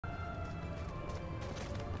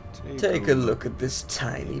Take a look at this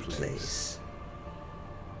tiny place.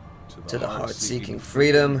 To the heart seeking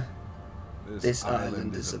freedom, this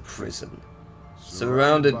island is a prison,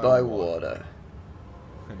 surrounded by water.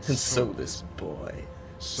 And so this boy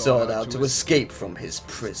sought out to escape from his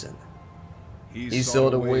prison. He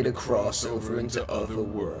sought a way to cross over into other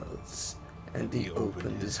worlds, and he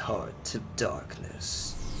opened his heart to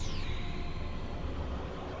darkness.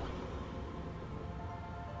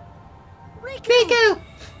 Riku!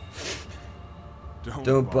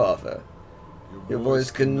 Don't bother. Your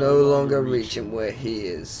voice can no longer reach him where he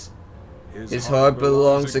is. His heart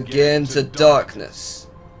belongs again to darkness.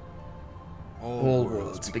 All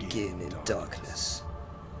worlds begin in darkness,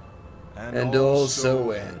 and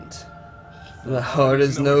also end. The heart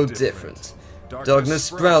is no different. Darkness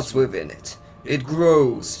sprouts within it. It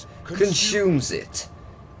grows, consumes it.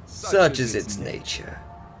 Such is its nature.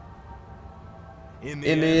 In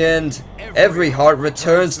the end, every heart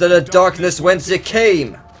returns to the darkness whence it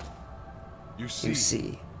came. You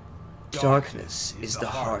see, darkness is the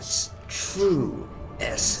heart's true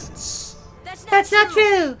essence. That's not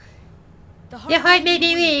true! Your heart may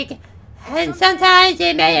be weak, and sometimes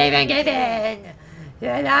it may even give in.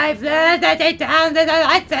 And I've learned that they down to the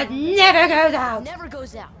light that never goes out. Never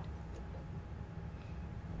goes out.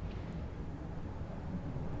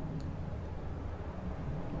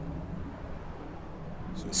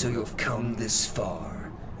 So you've come this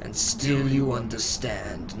far, and still you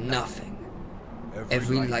understand nothing.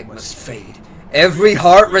 Every light must fade. Every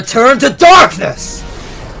heart return to darkness!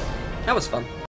 That was fun.